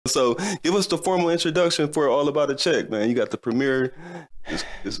So give us the formal introduction for All About a Check, man. You got the premiere.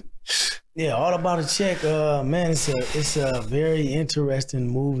 Yeah, All About a Check, man. It's a very interesting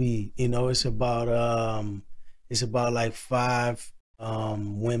movie. You know, it's about like five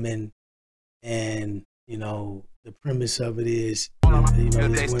women, and you know the premise of it is these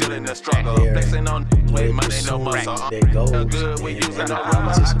women have their goals, and just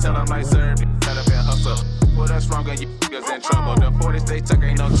about money. Well, that's wrong, and you niggas in trouble. The 40s they took,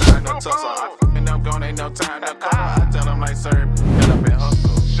 ain't no time to tussle. I f***ing them gone, ain't no time to call. I tell them like, sir, shut up and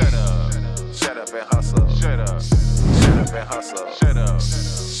hustle. Shut up. Shut up and hustle. Shut up. Shut up and hustle. Shut up.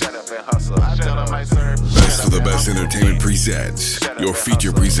 Shut up and hustle. I tell them like, sir, Best of the Best Entertainment presents your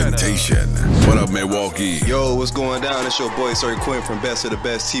feature presentation. What up, Milwaukee? Yo, what's going down? It's your boy SirQuinton from Best of the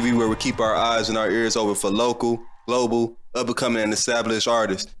Best TV, where we keep our eyes and our ears open for local, global, up-and-coming, and established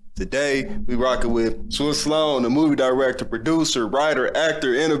artists. Today, we rocking with Swift Sloan, the movie director, producer, writer,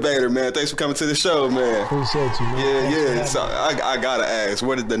 actor, innovator, man. Thanks for coming to the show, man. Appreciate you, man. Yeah. So I gotta ask,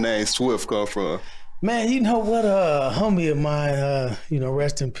 where did the name Swift come from? Man, you know what? Homie of mine,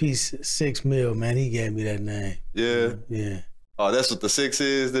 rest in peace, 6 Mil, man. He gave me that name. Yeah. Yeah. Oh, that's what the 6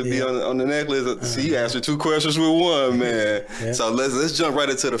 is that be on the necklace. See, you answered 2 questions with 1, man. Yeah. So let's jump right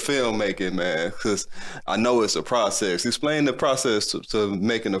into the filmmaking, man, because I know it's a process. Explain the process to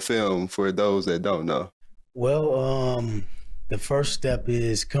making a film for those that don't know. Well, the first step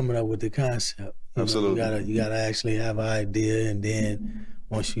is coming up with the concept. Absolutely. You gotta actually have an idea, and then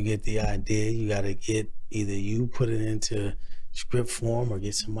once you get the idea, you gotta get either you put it into script form or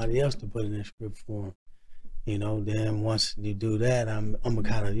get somebody else to put it in script form. You know, then once you do that, I'm gonna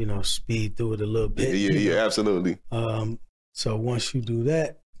kind of, speed through it a little bit. Yeah, absolutely. So once you do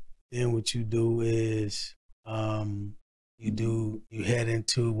that, then what you do is you head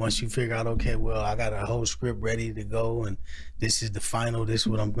into, once you figure out, okay, well, I got a whole script ready to go and this is the final, this is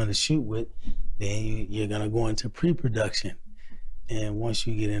what I'm gonna shoot with, then you're gonna go into pre-production. And once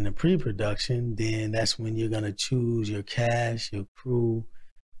you get into pre-production, then that's when you're gonna choose your cast, your crew,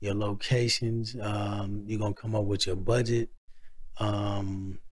 your locations. You're gonna come up with your budget.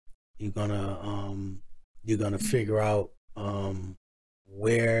 You're gonna figure out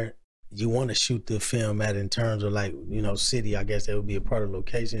where you want to shoot the film at in terms of, like, city. I guess that would be a part of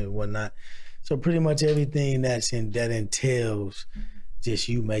location and whatnot. So pretty much everything that entails just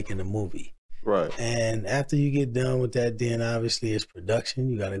you making a movie. Right. And after you get done with that, then obviously it's production.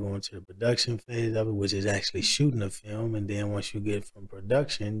 You got to go into the production phase of it, which is actually shooting a film. And then once you get from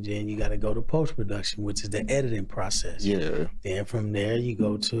production, then you got to go to post-production, which is the editing process. Yeah. Then from there, you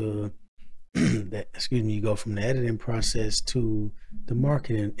go to, you go from the editing process to the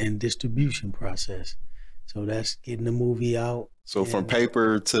marketing and distribution process. So that's getting the movie out. So from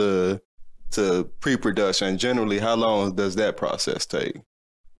paper to pre-production, generally, how long does that process take?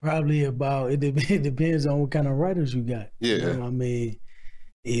 Probably about, it depends on what kind of writers you got. Yeah. It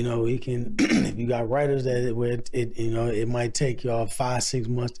can, if you got writers it might take y'all 5-6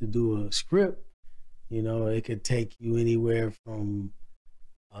 months to do a script. It could take you anywhere from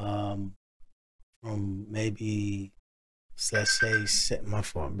maybe, let's say, my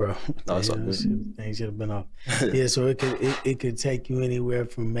fault, bro. No, things should have been off. Yeah, so it could take you anywhere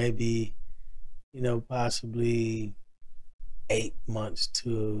from maybe, possibly 8 months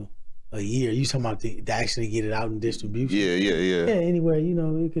to a year. You talking about to actually get it out in distribution? Yeah. Yeah, anywhere,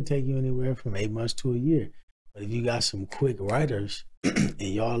 it could take you anywhere from 8 months to a year. But if you got some quick writers and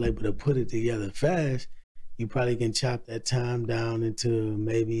y'all able to put it together fast, you probably can chop that time down into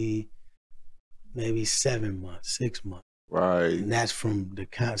maybe 7 months, 6 months. Right. And that's from the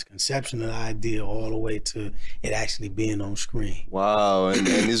conception of the idea all the way to it actually being on screen. Wow. And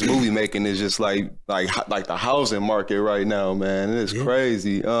this movie making is just like the housing market right now, man. It's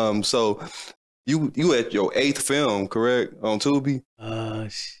crazy. So you at your 8th film, correct, on Tubi?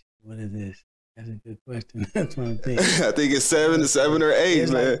 What is this? That's a good question. That's what I'm thinking. I think it's 7 or 8,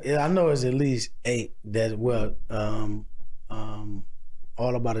 man. I know it's at least 8.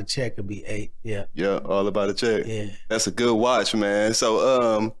 All About a Check could be 8. Yeah. Yeah, All About a Check. Yeah. That's a good watch, man.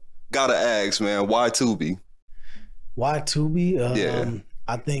 So gotta ask, man, why Tubi? Why Tubi?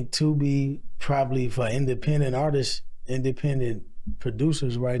 I think Tubi, probably for independent artists, independent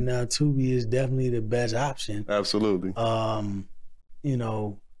producers right now, Tubi is definitely the best option. Absolutely.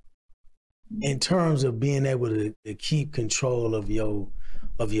 In terms of being able to keep control of your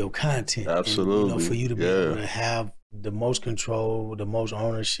content. Absolutely. And, for you to be able to have the most control, the most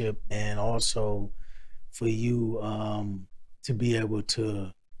ownership, and also for you to be able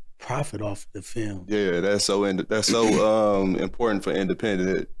to profit off the film. Yeah, that's so important for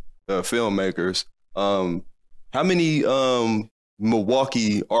independent filmmakers. How many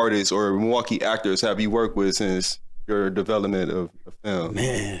Milwaukee artists or Milwaukee actors have you worked with since your development of film?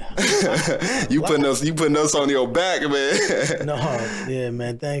 Man, you putting us on your back, man. No, yeah,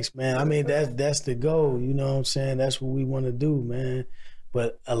 man. Thanks, man. I mean, that's the goal. You know what I'm saying? That's what we want to do, man.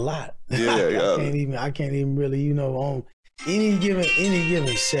 But a lot. Yeah, I can't even really, you know, on any given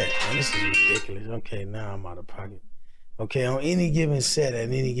set. Man, this is ridiculous. Okay, now I'm out of pocket. Okay, on any given set at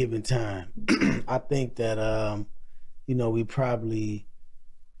any given time, I think that you know, we probably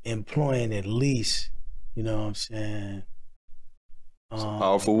employing at least, you know what I'm saying?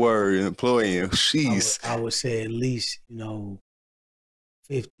 Powerful word, employing. Jeez. I would say at least, you know,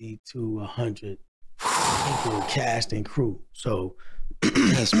 50 to 100 people, cast and crew. So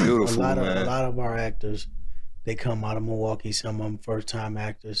that's beautiful, a man. lot of our actors, they come out of Milwaukee. Some of them first time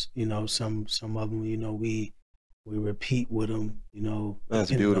actors. You know, some of them, you know, we repeat with them. You know, that's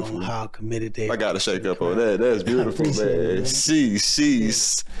beautiful. On how committed they. I gotta shake up on that. That's beautiful, man.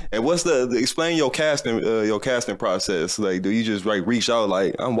 Sheesh. And what's the explain your casting process? Like, do you just like reach out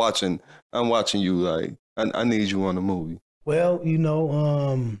like I'm watching you, like I need you on the movie? Well, you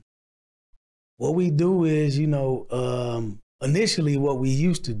know, what we do is, you know, initially what we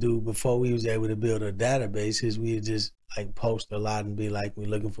used to do before we was able to build a database is we just like post a lot and be like, we're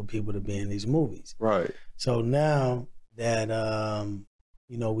looking for people to be in these movies. Right. So now that,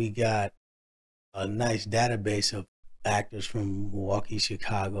 you know, we got a nice database of actors from Milwaukee,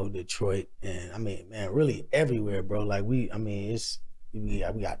 Chicago, Detroit, and I mean, man, really everywhere, bro. Like we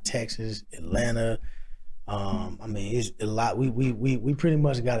got Texas, Atlanta. I mean, it's a lot. We pretty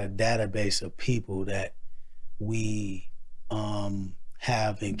much got a database of people that we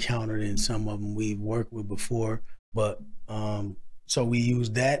have encountered, and some of them we've worked with before. But so we use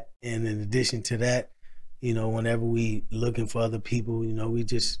that, and in addition to that, you know, whenever we looking for other people, you know, we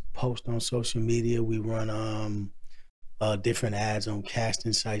just post on social media. We run different ads on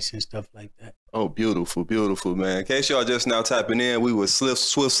casting sites and stuff like that. Oh, beautiful, beautiful, man. In case y'all just now tapping in, we were Swift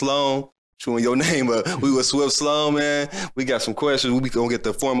Sloan. Showing your name, we were Swift Sloan, man. We got some questions. We gonna get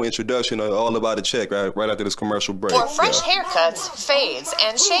the formal introduction of All About a Check right after this commercial break. For fresh haircuts, fades,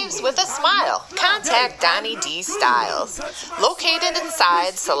 and shaves with a smile, contact Donnie D Styles. Located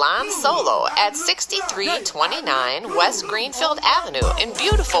inside Salon Solo at 6329 West Greenfield Avenue in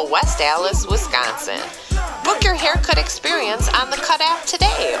beautiful West Allis, Wisconsin. Book your haircut experience on the Cut app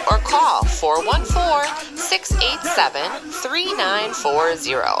today or call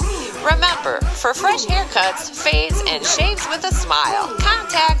 414-687-3940. Remember, for fresh haircuts, fades, and shaves with a smile,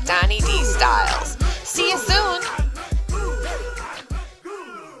 contact Donnie D Styles. See you soon.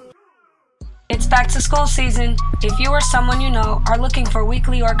 It's back to school season. If you or someone you know are looking for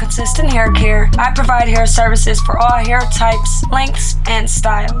weekly or consistent hair care, I provide hair services for all hair types, lengths, and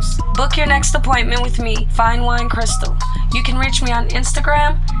styles. Book your next appointment with me, Fine Wine Crystal. You can reach me on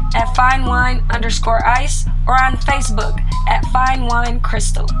Instagram at finewine_ice or on Facebook at Fine Wine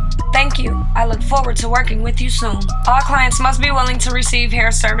Crystal. Thank you. I look forward to working with you soon. All clients must be willing to receive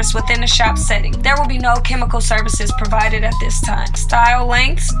hair service within a shop setting. There will be no chemical services provided at this time. Style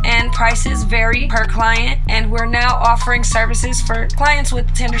lengths and prices vary per client, and we're now offering services for clients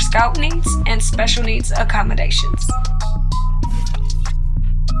with tender scalp needs and special needs accommodations.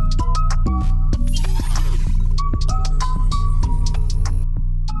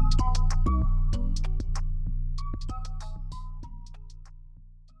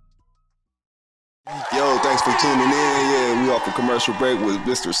 Yo, thanks for tuning in. Yeah, we off a commercial break with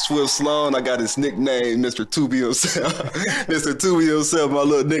Mr. Swift Sloan. I got his nickname, Mr. Tubi himself. Mr. Tubi himself, my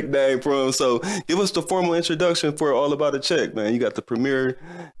little nickname for him. So give us the formal introduction for All About a Check, man. You got the premiere.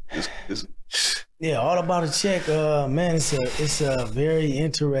 Yeah, All About a Check, man, it's a very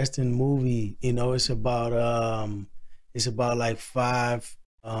interesting movie. You know, it's about like 5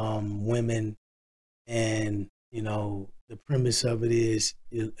 women, and you know, the premise of it is,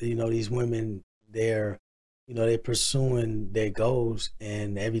 you know, these women, they're pursuing their goals,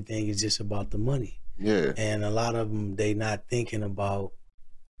 and everything is just about the money. Yeah. And a lot of them, they not thinking about,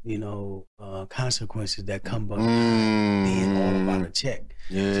 you know, consequences that come by being all about a check.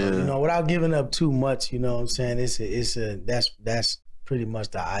 Yeah. So, you know, without giving up too much, you know what I'm saying? That's pretty much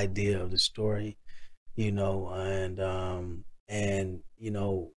the idea of the story, you know, and you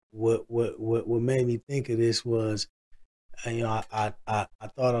know, what made me think of this was, you know, I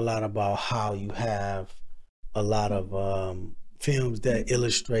thought a lot about how you have a lot of films that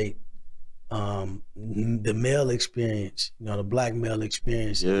illustrate the male experience, you know, the black male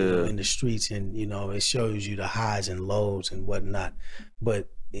experience, you know, in the streets, and you know, it shows you the highs and lows and whatnot. But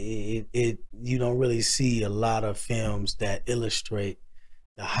you don't really see a lot of films that illustrate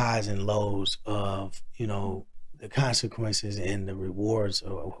the highs and lows of, you know, the consequences and the rewards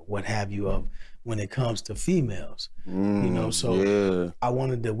or what have you of when it comes to females. You know, so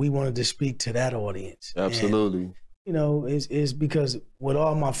we wanted to speak to that audience. Absolutely. And, you know, it's because with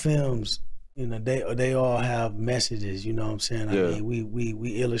all my films, you know, they all have messages, you know what I'm saying? I mean,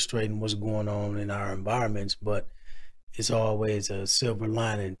 we illustrating what's going on in our environments, but it's always a silver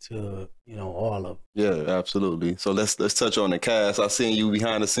lining to, you know, all of them. Yeah, absolutely. So let's touch on the cast. I seen you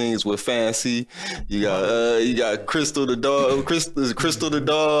behind the scenes with Fancy. You got Crystal the dog. Crystal the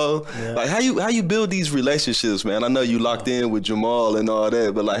dog. Yeah. Like how you build these relationships, man? I know you locked in with Jamal and all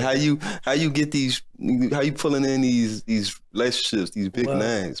that, but like how you get these, how you pulling in these relationships, these big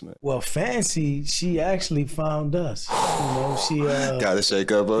names, man? Well, Fancy, she actually found us. You know, she gotta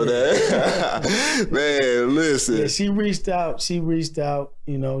shake up on that. Man, listen. Yeah, she reached out.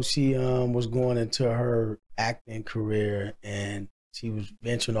 You know, she was going into her acting career, and she was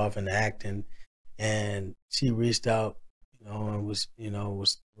venturing off into acting, and she reached out, you know, and was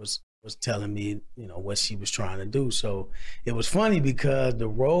telling me, you know, what she was trying to do. So it was funny because the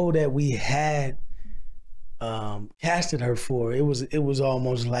role that we had casted her for, it was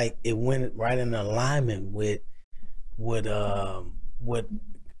almost like it went right in alignment with what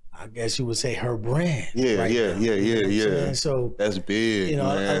I guess you would say her brand. Yeah. So that's big. You know,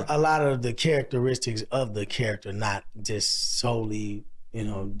 man. A lot of the characteristics of the character, not just solely, you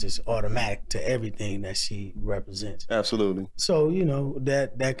know, just automatic to everything that she represents. Absolutely. So, you know,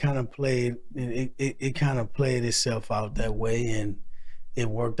 that kind of played it kind of played itself out that way, and it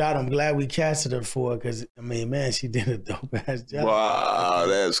worked out. I'm glad we casted her for it because, I mean, man, she did a dope-ass job. Wow,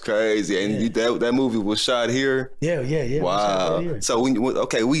 that's crazy. And that movie was shot here? Yeah. Wow. So,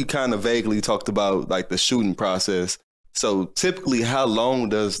 we kind of vaguely talked about, like, the shooting process. So, typically, how long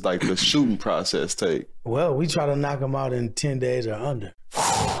does, like, the shooting process take? Well, we try to knock them out in 10 days or under.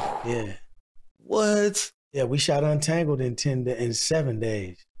 Yeah. What? Yeah, we shot Untangled in 7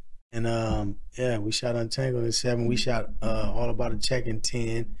 days. And we shot Untangled in 7. We shot All About a Check in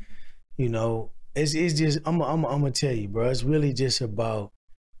 10. You know, it's just I'm gonna tell you, bro. It's really just about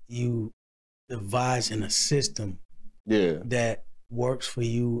you devising a system that works for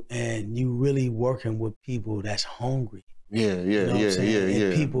you, and you really working with people that's hungry.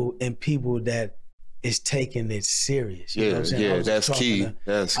 People that is taking it serious. You know what I'm saying? That's key.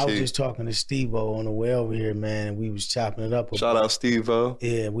 I was just talking to Steve-O on the way over here, man, and we was chopping it up. Shout out Steve-O.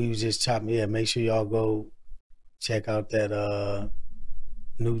 Yeah, we was just chopping. Yeah, make sure y'all go check out that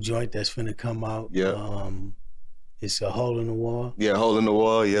new joint that's finna come out. Yeah. It's a Hole in the Wall. Yeah, Hole in the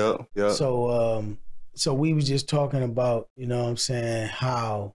Wall. Yeah. So we was just talking about, you know what I'm saying,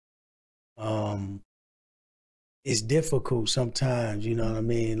 how it's difficult sometimes, you know what I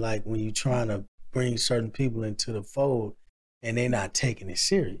mean? Like when you're trying to bring certain people into the fold and they're not taking it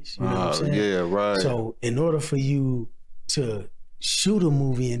serious. You know what I'm saying? Yeah, right. So in order for you to shoot a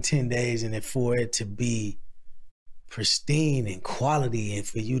movie in 10 days and for it to be pristine and quality and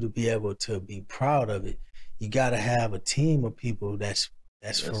for you to be able to be proud of it, you got to have a team of people that's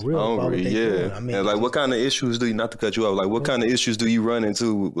for real. Hungry, doing. I mean, and like what kind of issues do you, not to cut you off, like what kind of issues do you run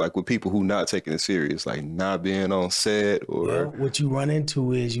into like with people who not taking it serious, like not being on set or? Well, what you run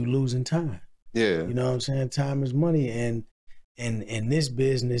into is you losing time. Yeah. You know what I'm saying? Time is money. And in this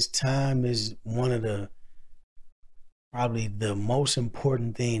business, time is one of the, probably the most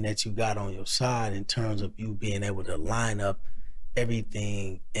important thing that you got on your side in terms of you being able to line up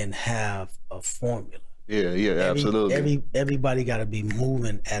everything and have a formula. Absolutely. Everybody got to be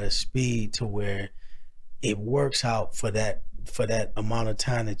moving at a speed to where it works out for that amount of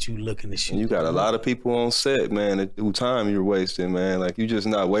time that you looking to shoot. And you got a lot of people on set, man, who time you're wasting, man. Like you just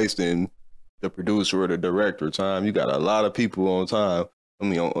not wasting the producer or the director time. You got a lot of people on time. I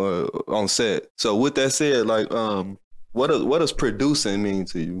mean, on set. So with that said, like, what does producing mean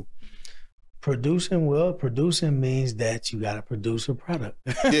to you? Producing means that you got to produce a product.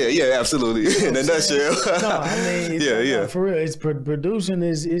 yeah, absolutely. In a nutshell. No, I mean, for real. It's producing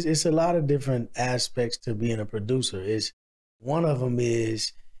it's a lot of different aspects to being a producer. It's one of them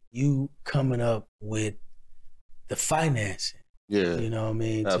is you coming up with the financing. Yeah, you know what I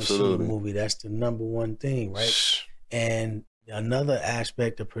mean. Absolutely. To shoot a movie, that's the number one thing, right? And another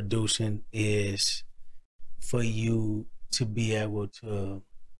aspect of producing is for you to be able to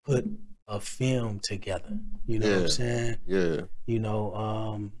put a film together. You know what I'm saying? Yeah. You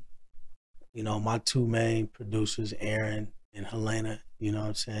know, my two main producers, Aaron and Helena, you know what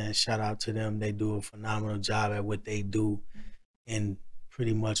I'm saying? Shout out to them. They do a phenomenal job at what they do and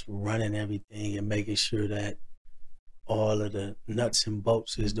pretty much running everything and making sure that all of the nuts and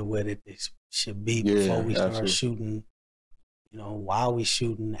bolts is the way that they should be before we start shooting you know, while we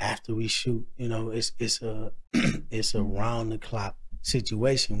shooting, after we shoot, you know, it's a it's a round the clock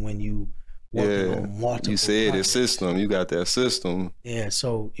situation when you working on multiple You said projects. it's system. You got that system. Yeah,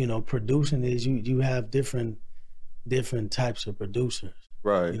 so you know, producing is you have different types of producers,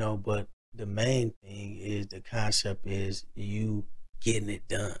 Right. you know, but the main thing is the concept is you getting it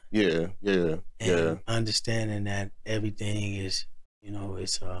done. Yeah. And understanding that everything is, you know,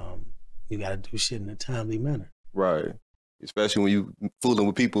 it's you got to do shit in a timely manner. Right. Especially when you fooling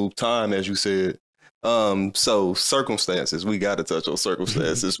with people time, as you said. So circumstances, we got to touch on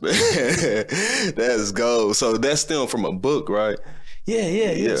circumstances, man. That's gold. So that's still from a book, right?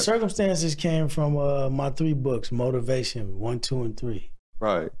 Yeah. Circumstances came from my 3 books, Motivation 1, 2, and 3.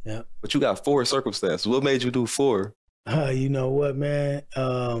 Right. Yeah. But you got 4 circumstances. What made you do 4? You know what, man?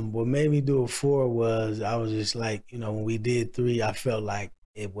 What made me do a 4 was I was just like, you know, when we did 3, I felt like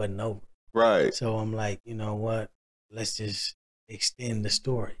it wasn't over. Right. So I'm like, you know what? Let's just extend the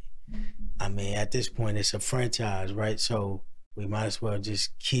story. I mean, at this point, it's a franchise, right? So we might as well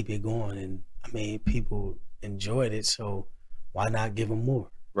just keep it going. And I mean, people enjoyed it, so why not give them more?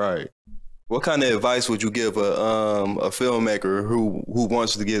 Right. What kind of advice would you give a filmmaker who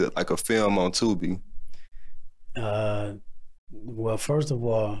wants to get like a film on Tubi? Well, first of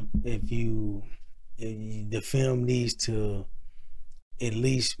all, if the film needs to at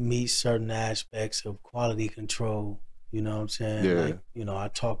least meet certain aspects of quality control. You know what I'm saying? Yeah. Like, you know, I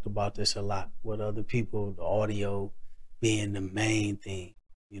talked about this a lot with other people, the audio being the main thing,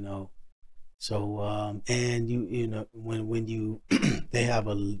 you know. So, and you know, when you, they have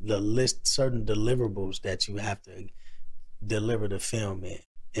the list, certain deliverables that you have to deliver the film in.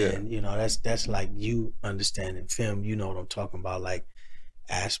 And, you know, that's like you understanding film, you know what I'm talking about, like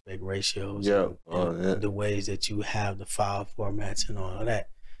aspect ratios, and the ways that you have the file formats and all of that.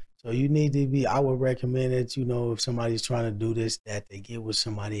 So you need to be, I would recommend that, you know, if somebody's trying to do this, that they get with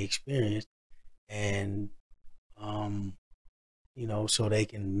somebody experienced and, you know, so they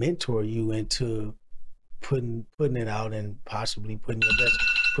can mentor you into putting it out and possibly putting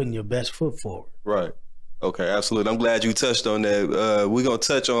your best foot forward. Right. Okay, absolutely. I'm glad you touched on that. We're going to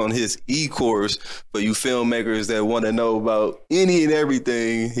touch on his e-course for you filmmakers that want to know about any and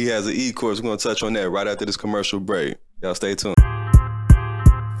everything. He has an e-course. We're going to touch on that right after this commercial break. Y'all stay tuned.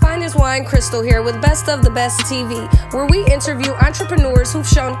 Finest Wine Crystal here with Best of the Best TV, where we interview entrepreneurs who've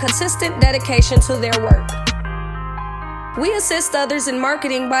shown consistent dedication to their work. We assist others in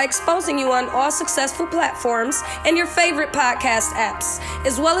marketing by exposing you on all successful platforms and your favorite podcast apps,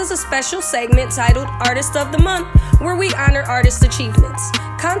 as well as a special segment titled Artist of the Month, where we honor artist achievements.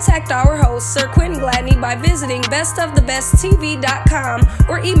 Contact our host, SirQuinton Gladney, by visiting bestofthebesttv.com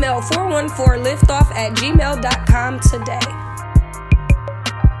or email 414liftoff@gmail.com today.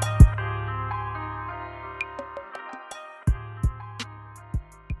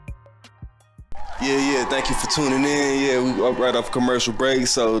 Yeah. Thank you for tuning in. Yeah, we up right off commercial break.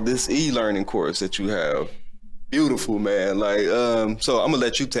 So this e-learning course that you have, beautiful, man. Like, so I'm gonna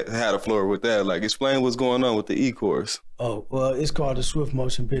let you have the floor with that. Like, explain what's going on with the e-course. Oh, well, it's called the Swift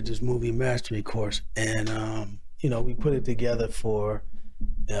Motion Pictures Movie Mastery Course, and you know, we put it together for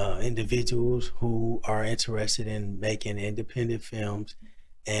individuals who are interested in making independent films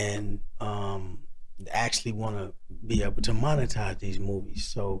and actually want to be able to monetize these movies.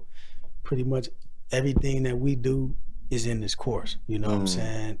 So pretty much everything that we do is in this course, you know what I'm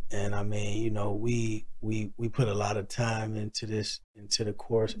saying? And I mean, you know, we put a lot of time into the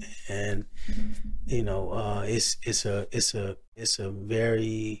course, and you know, it's a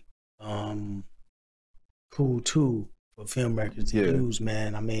very cool tool for filmmakers to use,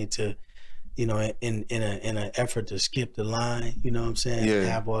 man. I mean, to, you know, in an effort to skip the line, you know what I'm saying?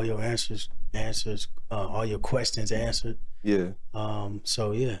 Have all your answers, all your questions answered.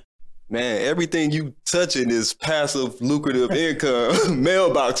 So yeah. Man, everything you touching is passive, lucrative income,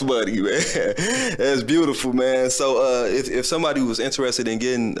 mailbox money, man. That's beautiful, man. So, if somebody was interested in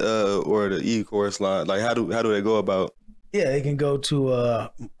getting or the e-course line, like how do they go about? Yeah, they can go to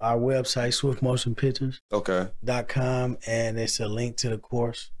our website, swiftmotionpictures.com, and it's a link to the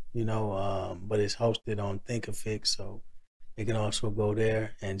course. You know, but it's hosted on ThinkAfix, so they can also go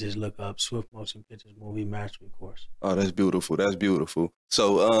there and just look up Swift Motion Pictures Movie Mastery Course. Oh, that's beautiful. That's beautiful.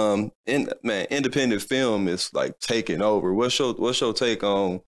 So, independent film is like taking over. What's your take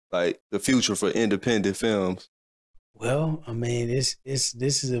on like the future for independent films? Well, I mean, this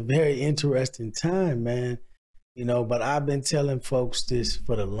is a very interesting time, man. You know, but I've been telling folks this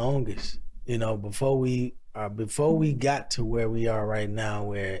for the longest. You know, before we got to where we are right now,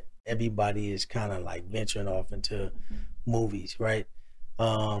 where everybody is kind of like venturing off into movies, right?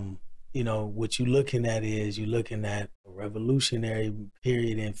 you know, what you're looking at is you're looking at a revolutionary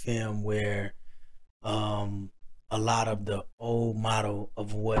period in film where a lot of the old model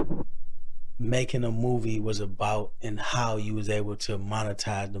of what making a movie was about and how you was able to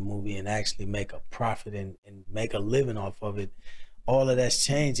monetize the movie and actually make a profit and make a living off of it, all of that's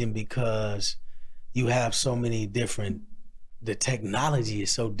changing because you have so many different, the technology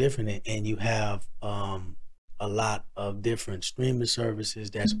is so different, and you have a lot of different streaming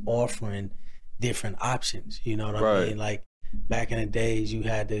services that's offering different options. You know what I mean? Like back in the days, you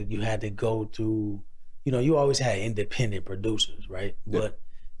had to go through, you know, you always had independent producers, right? But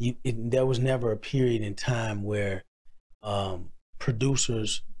there was never a period in time where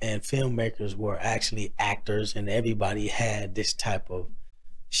producers and filmmakers were actually actors, and everybody had this type of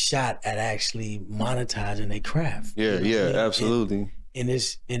shot at actually monetizing their craft. Yeah, you know yeah, absolutely. And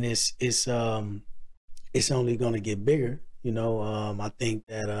it's only going to get bigger. You know, I think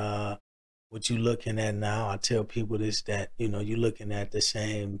that what you're looking at now, I tell people this, that, you know, you're looking at the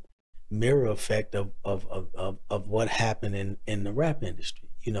same mirror effect of what happened in the rap industry,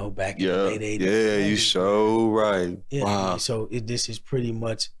 you know, back in the late 80s. Yeah, you so right. Yeah, wow. So this is pretty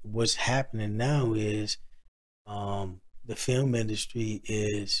much what's happening now is the film industry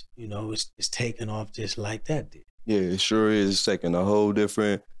is, you know, it's taking off just like that did. Yeah, it sure is. It's taking a whole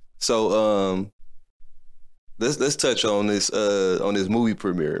different. So let's touch on this movie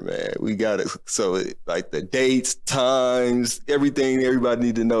premiere, man. We got it. So like the dates, times, everything everybody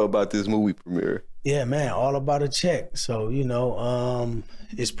need to know about this movie premiere. Yeah, man, all about a check. So, you know,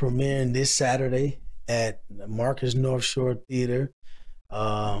 it's premiering this Saturday at Marcus North Shore Theater.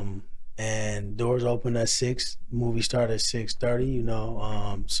 And doors open at 6, movie start at 6:30, you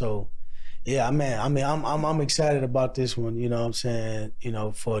know. So yeah, man, I mean, I'm excited about this one, you know what I'm saying, you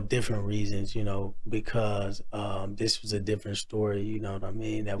know, for different reasons, you know, because this was a different story, you know what I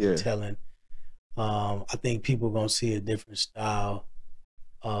mean, that we're telling. I think people gonna see a different style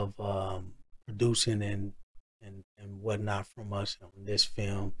of producing and whatnot from us on this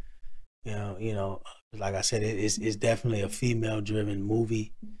film. You know, like I said, it's definitely a female-driven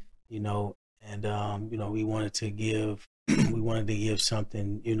movie, you know, and you know, we wanted to give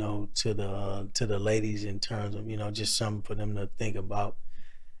something, you know, to the ladies in terms of, you know, just something for them to think about.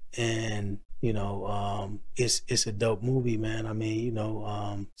 And you know, it's a dope movie, man. I mean, you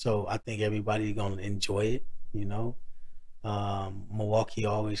know, so I think everybody's gonna enjoy it, you know. Milwaukee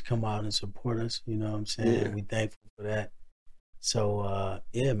always come out and support us, you know what I'm saying? Yeah. We thankful for that. So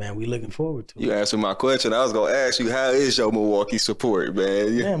yeah, man, we looking forward to it. You answered my question. I was gonna ask you, how is your Milwaukee support,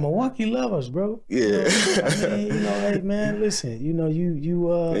 man? Yeah, Milwaukee love us, bro. Yeah. I mean, you know, hey man, listen, you know,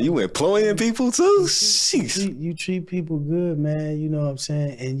 you employing people too? You treat people good, man, you know what I'm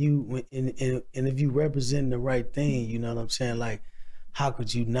saying? And if you represent the right thing, you know what I'm saying? Like, how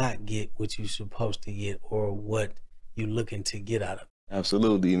could you not get what you're supposed to get or what you looking to get out of it?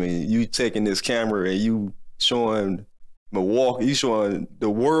 Absolutely. I mean, you taking this camera and you showing Milwaukee, you showing the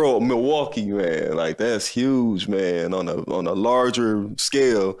world Milwaukee, man. Like, that's huge, man, on a larger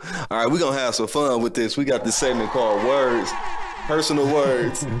scale. All right, we're gonna have some fun with this. We got this segment called Words, Personal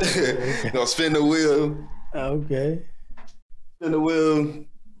Words. Gonna spin the wheel. Okay. Spin the wheel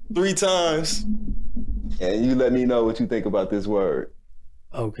 3 times, and you let me know what you think about this word.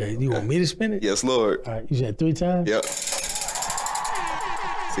 Okay. You want me to spin it? Yes, Lord. All right. You said 3 times? Yep.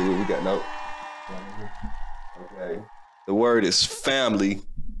 See what we got? Nope. Okay. The word is family.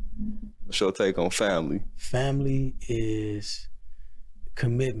 What's your take on family? Family is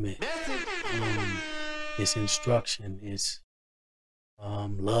commitment. It's instruction. It's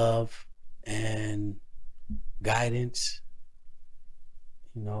love and guidance.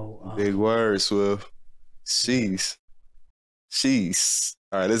 You know. Big word, Swift. Sheesh.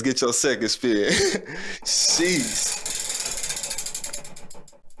 All right, let's get your second spin. Sheesh.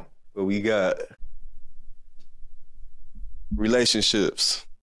 What we got? Relationships.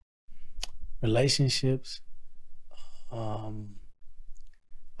 I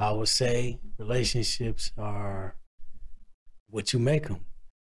would say relationships are what you make them.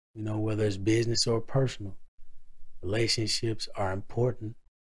 You know, whether it's business or personal. Relationships are important,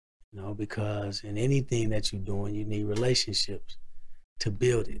 you know, because in anything that you're doing, you need relationships to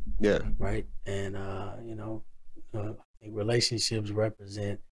build it. Yeah. Right. And you know, I think relationships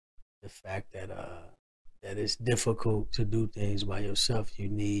represent the fact that that it's difficult to do things by yourself. You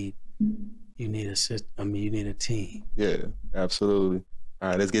need a system. I mean, you need a team. Yeah, absolutely. All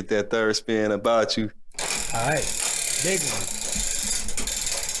right, let's get that third spin about you. All right, big one.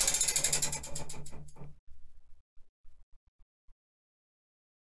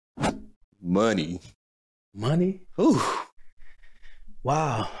 Money. Money? Ooh.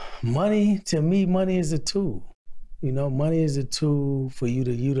 Wow. Money, to me, money is a tool. You know, money is a tool for you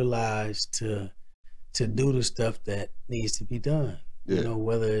to utilize to do the stuff that needs to be done. Yeah. You know,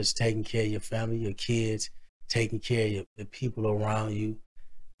 whether it's taking care of your family, your kids, taking care of the people around you.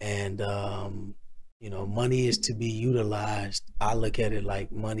 And, you know, money is to be utilized. I look at it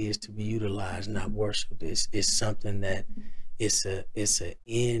like money is to be utilized, not worshipped. It's something that it's a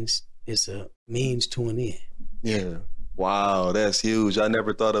means to an end. Yeah. Wow, that's huge. I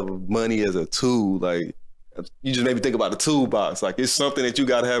never thought of money as a tool. Like, you just made me think about the toolbox. Like, it's something that you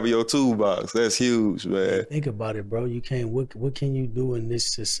got to have in your toolbox. That's huge, man. Think about it, bro. You can't. What can you do in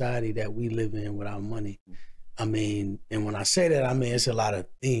this society that we live in without money? I mean, and when I say that, I mean, it's a lot of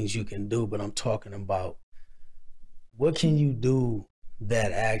things you can do, but I'm talking about what can you do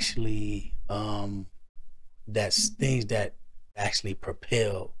that actually, that's things that actually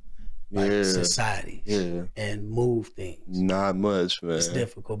propel society and move things. Not much, man. It's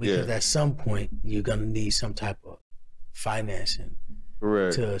difficult because at some point you're gonna need some type of financing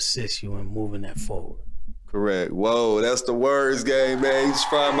to assist you in moving that forward. Correct. Whoa, that's the words game, man. You just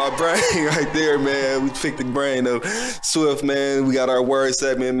fried my brain right there, man. We picked the brain of Swift, man. We got our word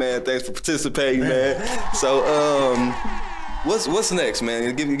segment, man. Thanks for participating, man. So, what's next,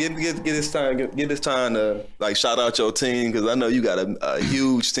 man? Get this time to like shout out your team, because I know you got a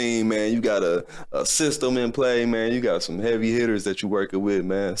huge team, man. You got a system in play, man. You got some heavy hitters that you working with,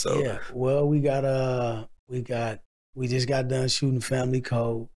 man. So yeah, well, we just got done shooting Family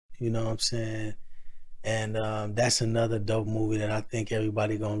Code. You know what I'm saying? And that's another dope movie that I think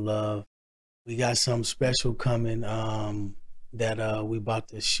everybody gonna love. We got something special coming that we about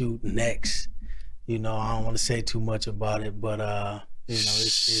to shoot next. You know, I don't want to say too much about it, but you know,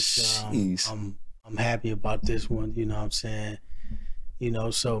 I'm happy about this one. You know what I'm saying? You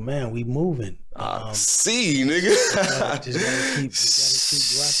know, so man, we moving. See, nigga. Just gotta keep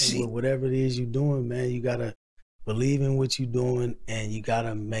rocking with whatever it is you're doing, man. You gotta believe in what you're doing, and you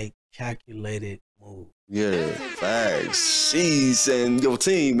gotta make calculated move. Yeah, facts. Jeez, and your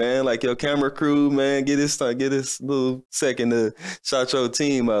team, man, like your camera crew, man, get this little second to shout your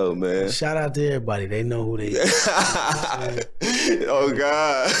team out, man. Shout out to everybody. They know who they are. Oh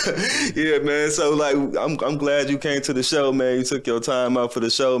God. Yeah, man. So like I'm glad you came to the show, man. You took your time out for the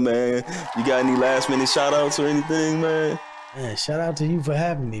show, man. You got any last minute shout outs or anything, man? Man, shout out to you for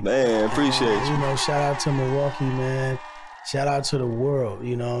having me, man. Appreciate you. You know, shout out to Milwaukee, man. Shout out to the world,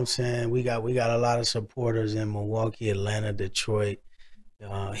 you know what I'm saying? We got a lot of supporters in Milwaukee, Atlanta, Detroit,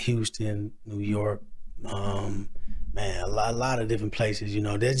 Houston, New York, man, a lot of different places, you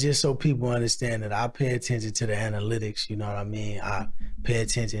know. That's just so people understand that I pay attention to the analytics, you know what I mean? I pay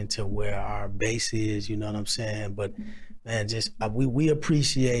attention to where our base is, you know what I'm saying? But man, just we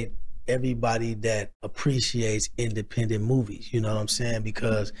appreciate everybody that appreciates independent movies, you know what I'm saying?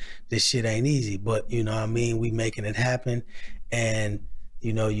 Because this shit ain't easy, but you know what I mean? We making it happen, and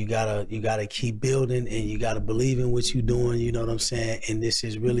you know, you gotta keep building, and you gotta believe in what you're doing, you know what I'm saying? And this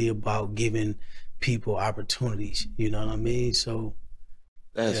is really about giving people opportunities, you know what I mean? So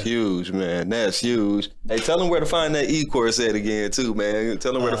that's huge, man. That's huge. Hey, tell them where to find that e-course at again, too, man.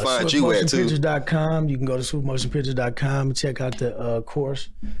 Tell them where to find you at, too. SwiftMotionPictures.com. You can go to SwiftMotionPictures.com and check out the course.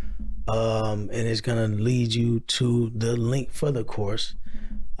 And it's gonna lead you to the link for the course.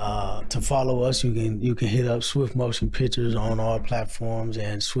 To follow us, you can hit up Swift Motion Pictures on all platforms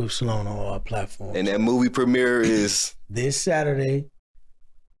and Swift Sloan on all platforms. And that movie premiere is this Saturday,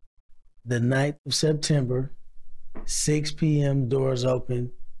 the 9th of September, 6 p.m. doors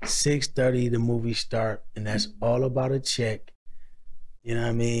open, 6:30 the movie start, and that's all about a check. You know what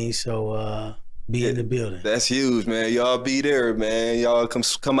I mean? So be in the building. That's huge, man. Y'all be there, man. Y'all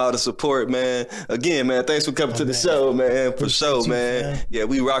come out and support, man. Again, man, thanks for coming to the show, man. For sure, man. Yeah,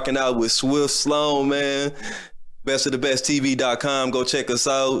 we rocking out with Swift Sloan, man. bestofthebesttv.com. Go check us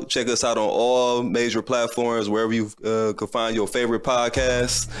out. Check us out on all major platforms, wherever you can find your favorite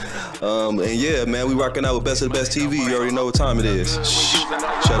podcast. And yeah, man, we rocking out with Best of the Best TV. You already know what time it is. Shut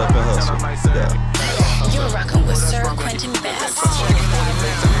up and hustle. Yeah. You're rocking with SirQuinton Best of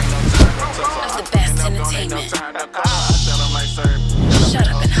the best entertainment. Shut up and hustle. Shut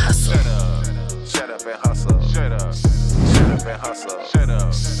up and hustle. Shut up. Shut up and hustle. Shut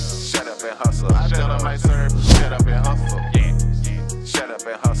up. Shut up and hustle. I tell them like, sir, shut up and hustle. Yeah. Shut up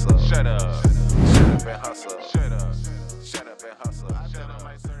and hustle. Shut up. Shut up and hustle. Shut up. Shut up and hustle. I tell them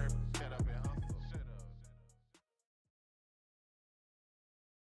like,